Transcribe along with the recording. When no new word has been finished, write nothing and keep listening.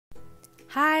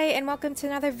Hi, and welcome to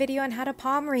another video on how to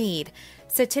palm read.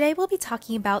 So today we'll be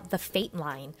talking about the fate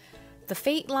line. The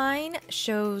fate line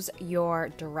shows your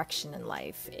direction in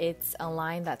life. It's a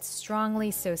line that's strongly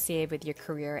associated with your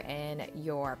career and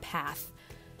your path.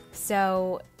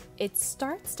 So it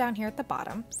starts down here at the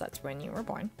bottom, so that's when you were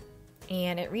born,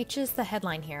 and it reaches the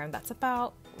headline here, and that's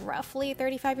about roughly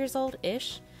 35 years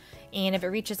old-ish. And if it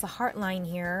reaches the heart line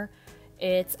here,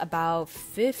 it's about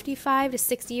 55 to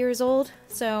 60 years old,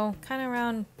 so kind of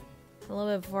around a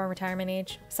little bit before retirement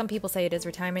age. Some people say it is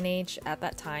retirement age at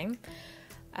that time.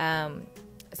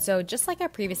 So just like our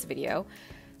previous video,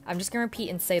 I'm just going to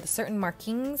repeat and say the certain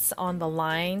markings on the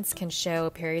lines can show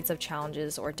periods of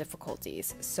challenges or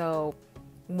difficulties. So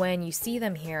when you see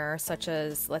them here, such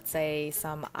as, let's say,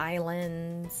 some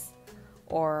islands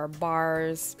or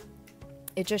bars,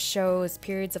 it just shows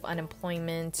periods of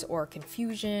unemployment or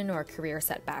confusion or career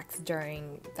setbacks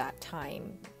during that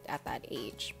time at that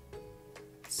age.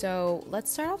 So let's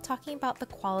start off talking about the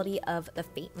quality of the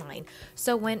fate line.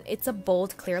 So when it's a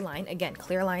bold, clear line, again,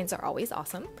 clear lines are always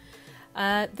awesome.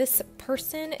 This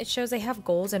person, it shows they have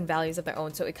goals and values of their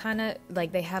own. So it kind of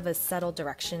like they have a settled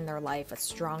direction in their life, a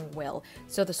strong will.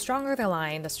 So the stronger the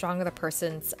line, the stronger the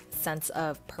person's sense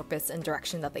of purpose and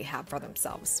direction that they have for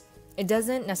themselves. It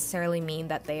doesn't necessarily mean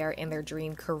that they are in their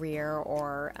dream career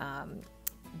or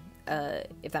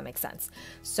if that makes sense.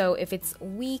 So if it's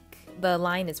weak, the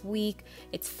line is weak,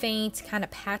 it's faint, kind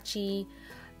of patchy,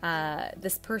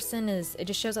 this person is, it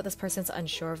just shows that this person's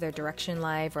unsure of their direction in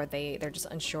life, or they're just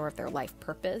unsure of their life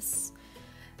purpose.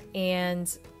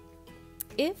 And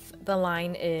if the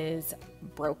line is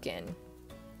broken,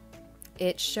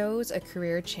 it shows a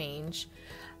career change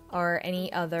or any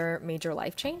other major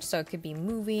life change. So it could be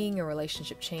moving, a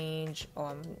relationship change,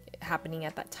 happening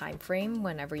at that time frame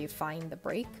whenever you find the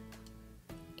break.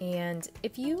 And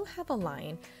if you have a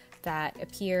line that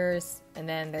appears and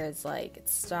then there's like it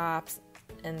stops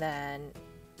and then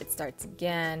it starts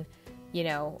again,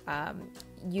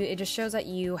 it just shows that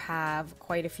you have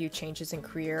quite a few changes in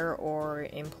career or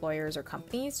employers or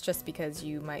companies, just because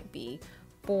you might be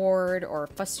bored or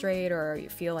frustrated or you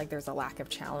feel like there's a lack of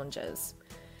challenges.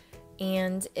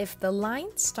 And if the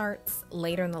line starts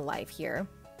later in the life here,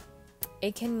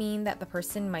 it can mean that the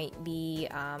person might be,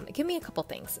 it can mean a couple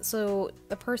things. So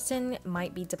the person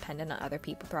might be dependent on other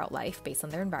people throughout life based on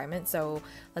their environment. So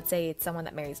let's say it's someone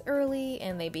that marries early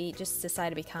and they just decide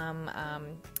to become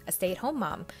a stay-at-home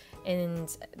mom,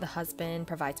 and the husband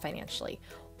provides financially.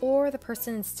 Or the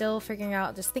person is still figuring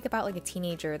out, just think about like a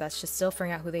teenager that's just still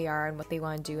figuring out who they are and what they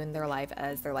want to do in their life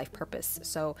as their life purpose.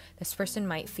 So this person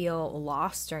might feel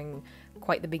lost during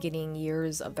quite the beginning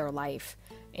years of their life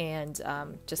and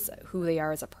just who they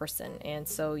are as a person. And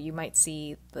so you might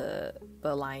see the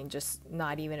line just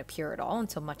not even appear at all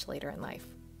until much later in life.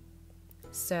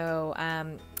 So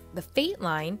the fate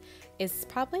line is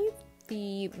probably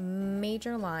the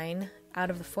major line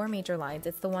out of the four major lines.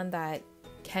 It's the one that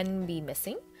can be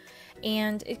missing.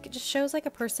 And it just shows like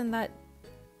a person that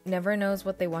never knows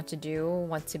what they want to do,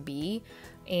 want to be.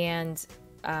 And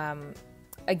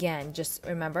again, just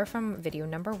remember from video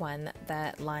number 1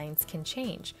 that lines can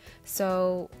change.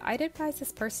 So I'd advise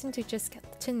this person to just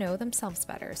get to know themselves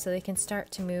better so they can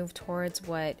start to move towards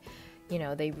what,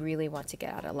 they really want to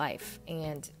get out of life.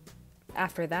 And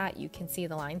after that, you can see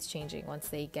the lines changing once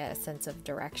they get a sense of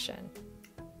direction.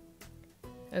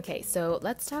 Okay, so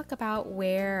let's talk about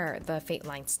where the fate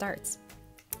line starts.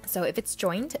 So if it's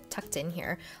joined, tucked in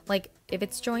here, like if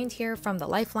it's joined here from the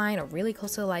lifeline or really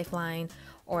close to the lifeline,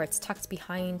 or it's tucked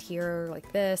behind here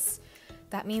like this,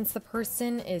 that means the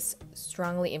person is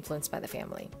strongly influenced by the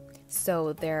family.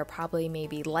 So they're probably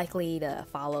maybe likely to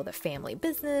follow the family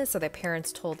business, or their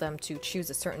parents told them to choose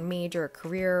a certain major or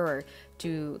career, or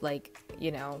to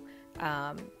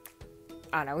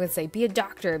I'm going to say be a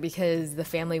doctor because the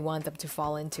family wants them to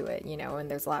fall into it,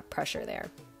 and there's a lot of pressure there.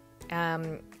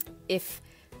 If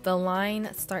the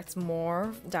line starts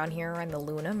more down here on the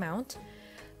Luna mount,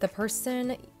 the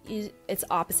person, it's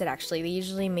opposite actually. They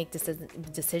usually make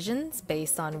decisions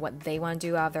based on what they want to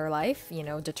do out of their life,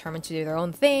 determined to do their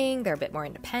own thing. They're a bit more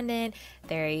independent.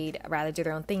 They'd rather do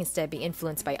their own thing instead of be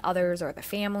influenced by others or the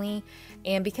family.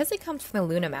 And because it comes from the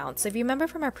Luna mount, so if you remember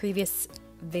from our previous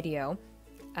video,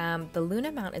 the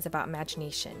Luna mount is about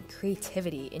imagination,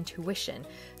 creativity, intuition.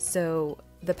 So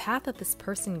the path that this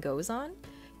person goes on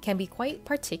can be quite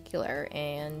particular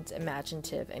and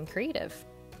imaginative and creative.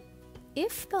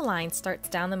 If the line starts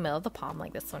down the middle of the palm,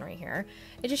 like this one right here,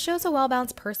 it just shows a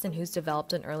well-balanced person who's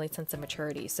developed an early sense of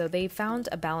maturity. So they found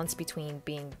a balance between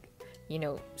being,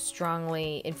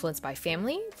 strongly influenced by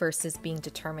family versus being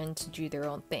determined to do their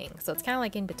own thing. So it's kind of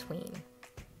like in between.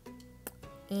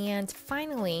 And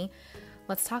finally,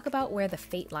 let's talk about where the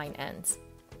fate line ends.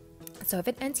 So if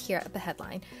it ends here at the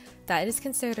headline, that is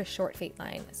considered a short fate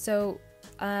line. So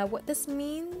what this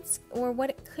means, or what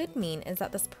it could mean, is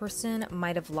that this person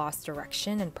might have lost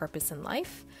direction and purpose in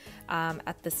life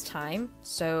at this time.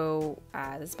 So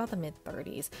this is about the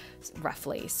mid-30s,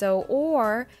 roughly. So,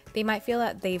 or they might feel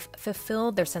that they've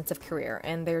fulfilled their sense of career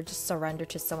and they're just surrendered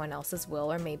to someone else's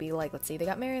will. Or maybe, like, let's say they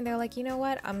got married and they're like, you know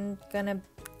what,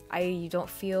 I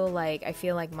feel like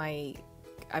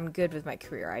I'm good with my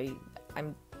career.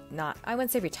 I'm not, I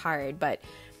wouldn't say retired, but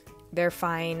they're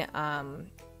fine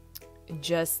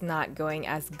just not going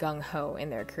as gung-ho in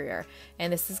their career.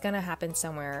 And this is going to happen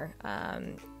somewhere,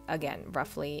 again,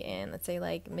 roughly in, let's say,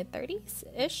 like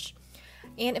mid-30s-ish.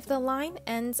 And if the line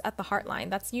ends at the heart line,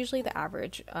 that's usually the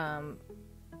average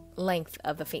length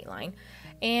of the fate line.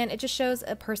 And it just shows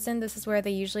a person, this is where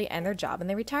they usually end their job and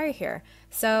they retire here.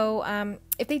 So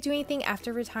if they do anything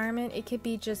after retirement, it could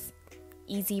be just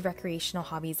easy recreational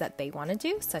hobbies that they want to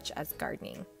do, such as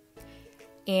gardening.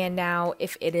 And now,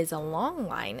 if it is a long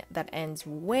line that ends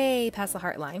way past the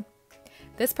heart line,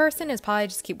 this person is probably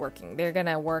just keep working. They're going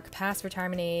to work past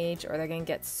retirement age, or they're going to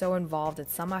get so involved in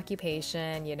some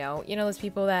occupation, you know those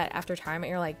people that after retirement,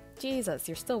 you're like, Jesus,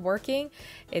 you're still working?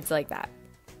 It's like that,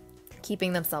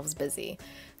 keeping themselves busy.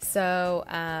 So,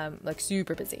 like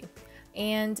super busy.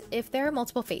 And if there are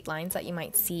multiple fate lines that you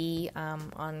might see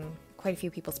on quite a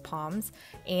few people's palms,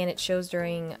 and it shows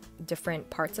during different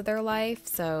parts of their life,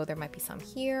 so there might be some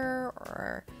here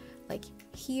or like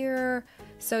here,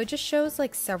 so it just shows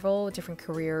like several different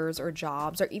careers or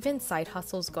jobs or even side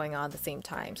hustles going on at the same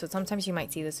time. So sometimes you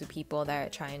might see this with people that are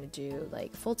trying to do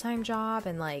like full-time job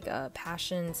and like a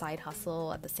passion side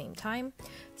hustle at the same time.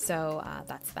 So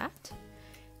that's that,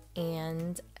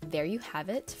 and there you have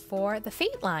it for the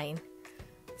fate line.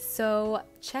 So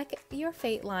check your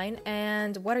fate line,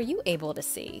 and what are you able to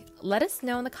see? Let us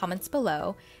know in the comments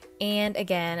below. And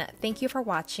again, thank you for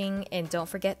watching, and don't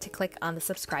forget to click on the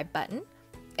subscribe button.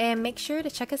 And make sure to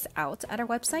check us out at our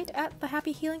website at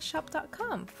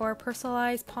thehappyhealingshop.com for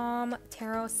personalized palm,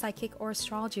 tarot, psychic, or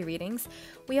astrology readings.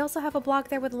 We also have a blog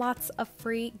there with lots of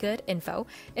free good info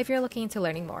if you're looking into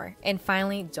learning more. And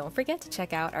finally, don't forget to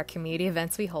check out our community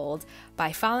events we hold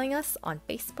by following us on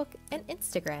Facebook and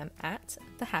Instagram at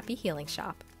The Happy Healing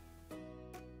Shop.